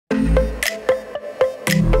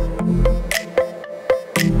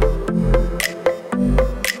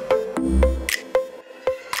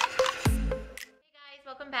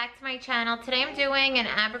channel. Today I'm doing an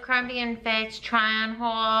Abercrombie & Fitch try-on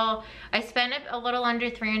haul. I spent a little under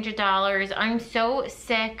 $300. I'm so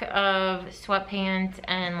sick of sweatpants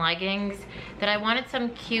and leggings that I wanted some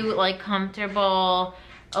cute, like comfortable,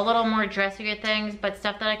 a little more dressier things, but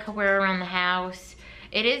stuff that I could wear around the house.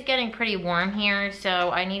 It is getting pretty warm here, so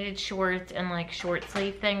I needed shorts and like short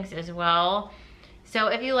sleeve things as well. So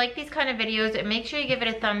if you like these kind of videos, make sure you give it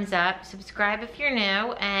a thumbs up, subscribe if you're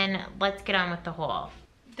new, and let's get on with the haul.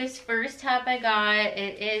 This first top I got,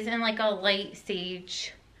 it is in like a light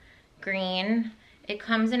sage green. It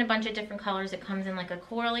comes in a bunch of different colors. It comes in like a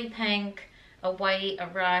corally pink, a white, a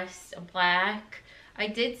rust, a black. I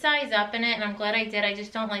did size up in it, and I'm glad I did. I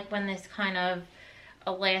just don't like when this kind of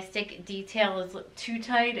elastic detail is too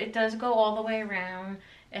tight. It does go all the way around.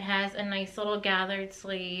 It has a nice little gathered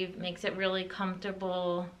sleeve, makes it really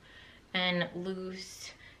comfortable and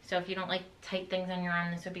loose. So if you don't like tight things on your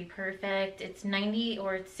arm, this would be perfect. It's 90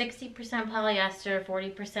 or 60% polyester,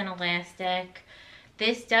 40% elastic.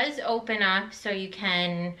 This does open up so you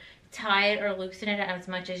can tie it or loosen it as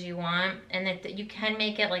much as you want, and that you can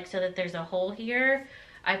make it like so that there's a hole here.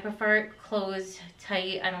 I prefer it closed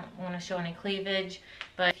tight. I don't want to show any cleavage,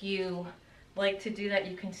 but if you like to do that,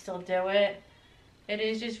 you can still do it. It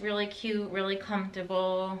is just really cute, really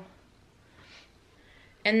comfortable.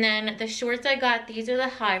 And then the shorts I got, these are the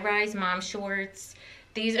high-rise mom shorts.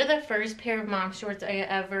 These are the first pair of mom shorts I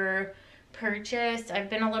ever purchased. I've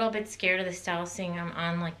been a little bit scared of the style seeing them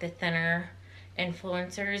on like the thinner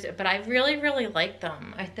influencers, but I really, really like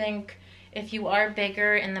them. I think if you are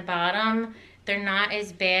bigger in the bottom, they're not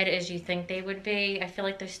as bad as you think they would be. I feel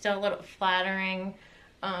like they're still a little flattering.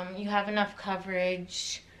 You have enough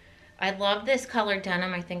coverage. I love this color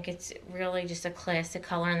denim. I think it's really just a classic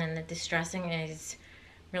color, and then the distressing is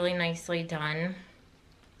really nicely done.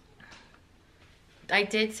 I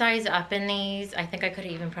did size up in these. I think I could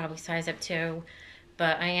even probably size up too,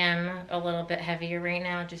 but I am a little bit heavier right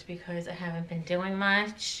now just because I haven't been doing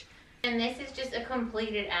much. And this is just a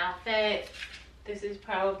completed outfit. This is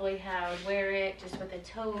probably how I would wear it, just with a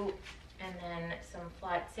tote and then some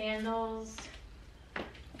flat sandals.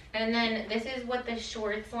 And then this is what the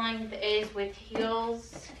shorts length is with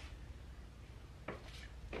heels.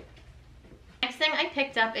 Next thing I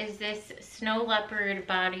picked up is this snow leopard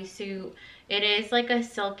bodysuit. It is like a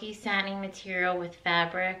silky satiny material with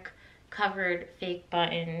fabric covered fake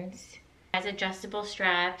buttons. It has adjustable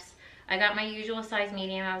straps. I got my usual size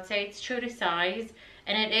medium. I would say it's true to size,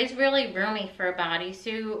 and it is really roomy for a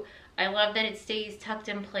bodysuit. I love that it stays tucked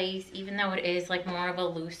in place even though it is like more of a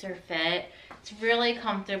looser fit. It's really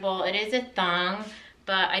comfortable. It is a thong,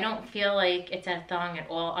 but I don't feel like it's a thong at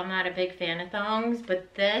all. I'm not a big fan of thongs,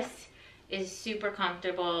 but this is super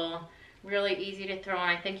comfortable, really easy to throw on.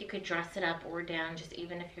 I think you could dress it up or down, just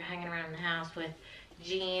even if you're hanging around the house with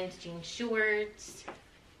jeans, jean shorts,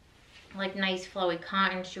 like nice flowy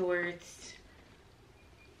cotton shorts.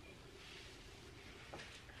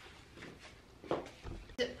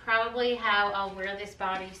 This is probably how I'll wear this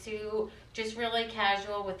bodysuit, just really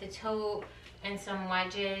casual with a tote and some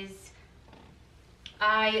wedges.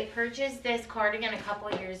 I purchased this cardigan a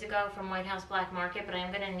couple years ago from White House Black Market, but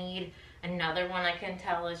I'm gonna need another one. I can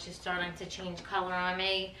tell it's just starting to change color on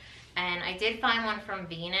me. And I did find one from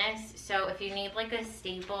Venus. So if you need like a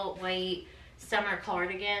staple white summer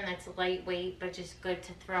cardigan that's lightweight but just good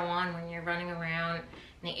to throw on when you're running around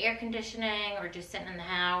in the air conditioning or just sitting in the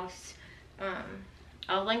house,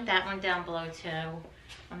 I'll link that one down below too.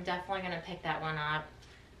 I'm definitely gonna pick that one up.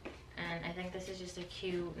 And I think this is just a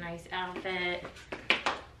cute, nice outfit.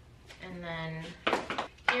 And then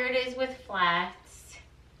here it is with flats.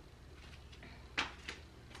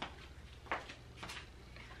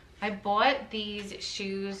 I bought these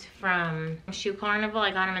shoes from Shoe Carnival.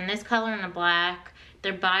 I got them in this color and a black.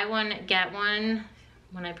 They're buy one, get one.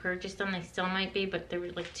 When I purchased them, they still might be, but they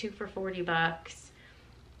were like 2 for $40.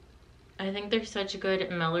 I think they're such a good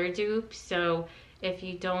Miller dupe. So if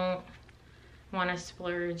you don't want to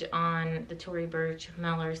splurge on the Tory Burch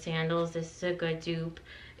Miller sandals, this is a good dupe.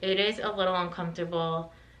 It is a little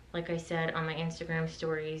uncomfortable, like I said on my Instagram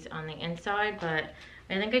stories, on the inside, but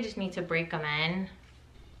I think I just need to break them in.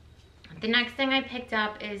 The next thing I picked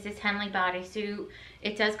up is this Henley bodysuit.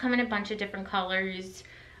 It does come in a bunch of different colors.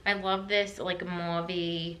 I love this like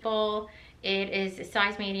mauve-y. It is a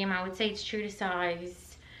size medium. I would say it's true to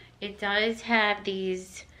size. It does have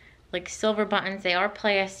these like silver buttons. They are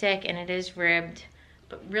plastic and it is ribbed,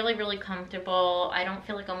 but really, really comfortable. I don't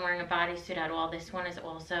feel like I'm wearing a bodysuit at all. This one is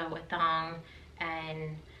also a thong,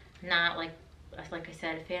 and not like I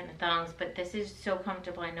said, a fan of thongs, but this is so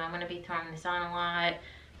comfortable. I know I'm gonna be throwing this on a lot.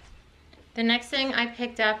 The next thing I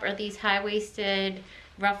picked up are these high-waisted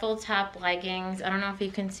ruffled top leggings. I don't know if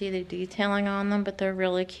you can see the detailing on them, but they're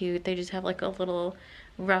really cute. They just have like a little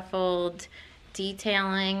ruffled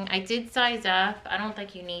detailing. I did size up. I don't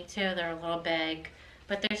think you need to. They're a little big,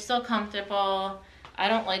 but they're still comfortable. I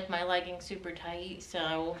don't like my leggings super tight,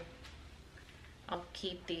 so I'll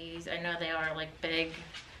keep these. I know they are like big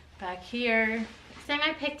back here. The thing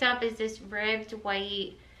I picked up is this ribbed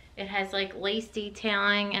white. It has like lace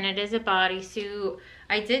detailing and it is a bodysuit.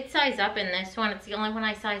 I did size up in this one. It's the only one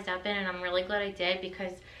I sized up in, and I'm really glad I did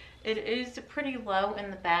because it is pretty low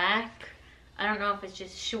in the back. I don't know if it's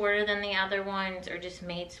just shorter than the other ones or just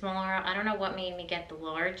made smaller. I don't know what made me get the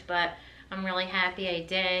large, but I'm really happy I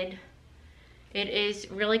did. It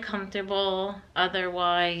is really comfortable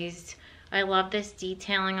otherwise. I love this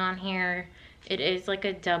detailing on here. It is like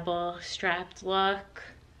a double strapped look.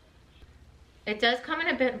 It does come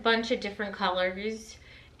in a bunch of different colors.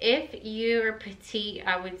 If you're petite,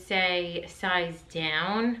 I would say size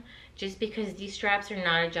down, just because these straps are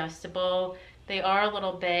not adjustable. They are a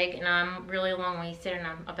little big, and I'm really long-waisted, and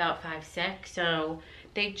I'm about 5'6", so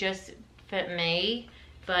they just fit me.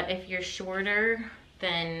 But if you're shorter,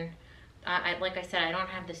 then, like I said, I don't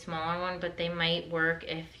have the smaller one, but they might work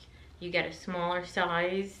if you get a smaller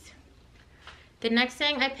size. The next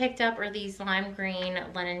thing I picked up are these lime green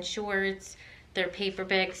linen shorts. They're paper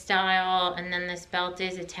bag style, and then this belt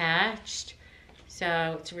is attached,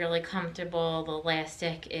 so it's really comfortable. The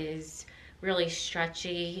elastic is really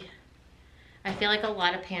stretchy. I feel like a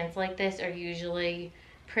lot of pants like this are usually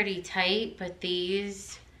pretty tight, but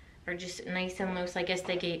these are just nice and loose. I guess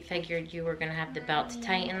they figured you were gonna have the belt to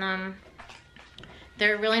tighten them.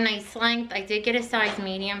 They're a really nice length. I did get a size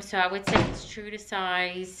medium, so I would say it's true to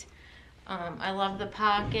size. I love the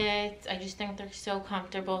pockets. I just think they're so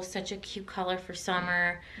comfortable. Such a cute color for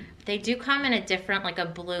summer. They do come in a different, like a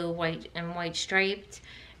blue, white, and white striped.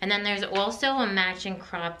 And then there's also a matching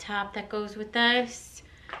crop top that goes with this.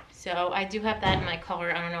 So I do have that in my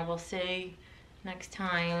color. I don't know, we'll see next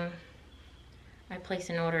time I place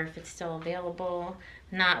an order if it's still available.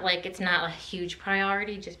 Not like it's not a huge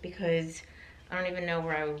priority, just because I don't even know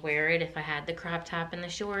where I would wear it if I had the crop top and the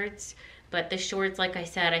shorts. But the shorts, like I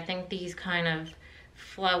said, I think these kind of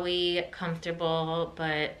flowy, comfortable,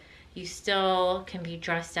 but you still can be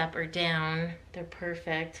dressed up or down. They're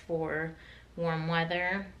perfect for warm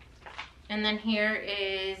weather. And then here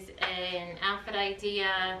is an outfit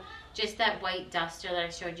idea, just that white duster that I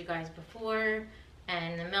showed you guys before,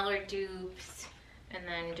 and the Miller dupes, and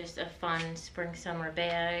then just a fun spring summer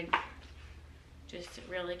bag. Just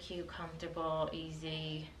really cute, comfortable,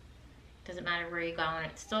 easy. Doesn't matter where you're going,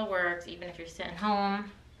 it still works even if you're sitting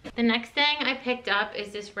home. The next thing I picked up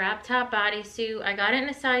is this wrap top bodysuit. I got it in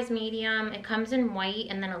a size medium. It comes in white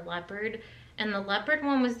and then a leopard. And the leopard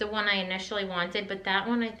one was the one I initially wanted, but that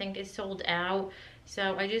one I think is sold out.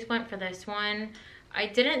 So I just went for this one. I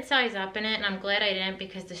didn't size up in it, and I'm glad I didn't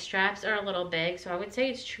because the straps are a little big. So I would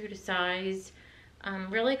say it's true to size.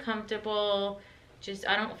 Really comfortable. Just,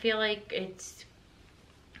 I don't feel like it's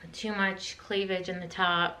too much cleavage in the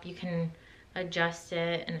top. You can adjust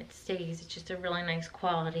it and it stays. It's just a really nice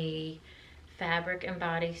quality fabric and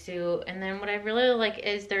bodysuit. And then what I really like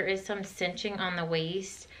is there is some cinching on the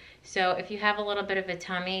waist, so if you have a little bit of a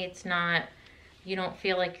tummy, it's not, you don't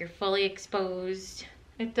feel like you're fully exposed.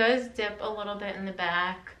 It does dip a little bit in the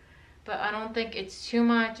back, but I don't think it's too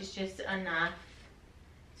much. It's just enough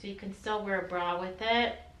so you can still wear a bra with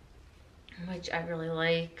it, which I really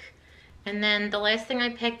like. And then the last thing I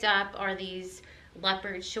picked up are these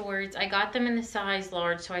leopard shorts. I got them in the size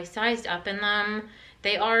large, so I sized up in them.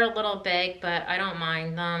 They are a little big, but I don't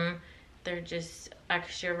mind them. They're just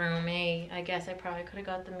extra roomy. I guess I probably could have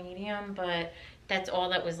got the medium, but that's all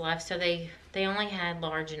that was left. So they only had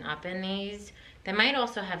large and up in these. They might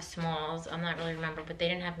also have smalls. I'm not really remember, but they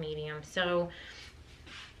didn't have medium. So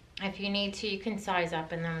if you need to, you can size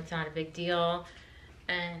up in them. It's not a big deal.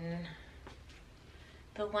 And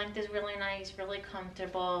the length is really nice, really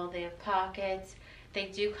comfortable. They have pockets. They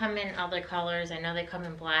do come in other colors. I know they come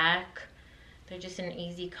in black. They're just an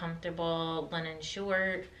easy, comfortable linen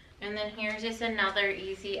short. And then here's just another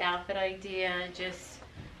easy outfit idea. Just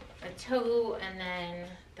a tote and then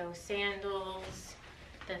those sandals,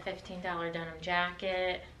 the $15 denim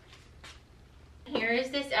jacket. Here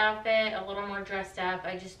is this outfit, a little more dressed up.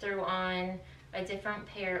 I just threw on a different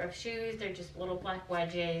pair of shoes. They're just little black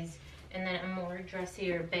wedges. And then a more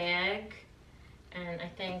dressier bag. And I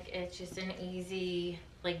think it's just an easy,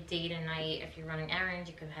 like, day and night. If you're running errands,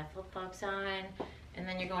 you could have flip-flops on. And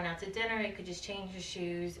then you're going out to dinner, you could just change your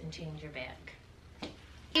shoes and change your bag. Thank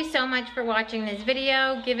you so much for watching this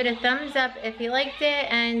video. Give it a thumbs up if you liked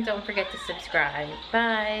it, and don't forget to subscribe.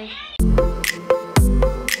 Bye.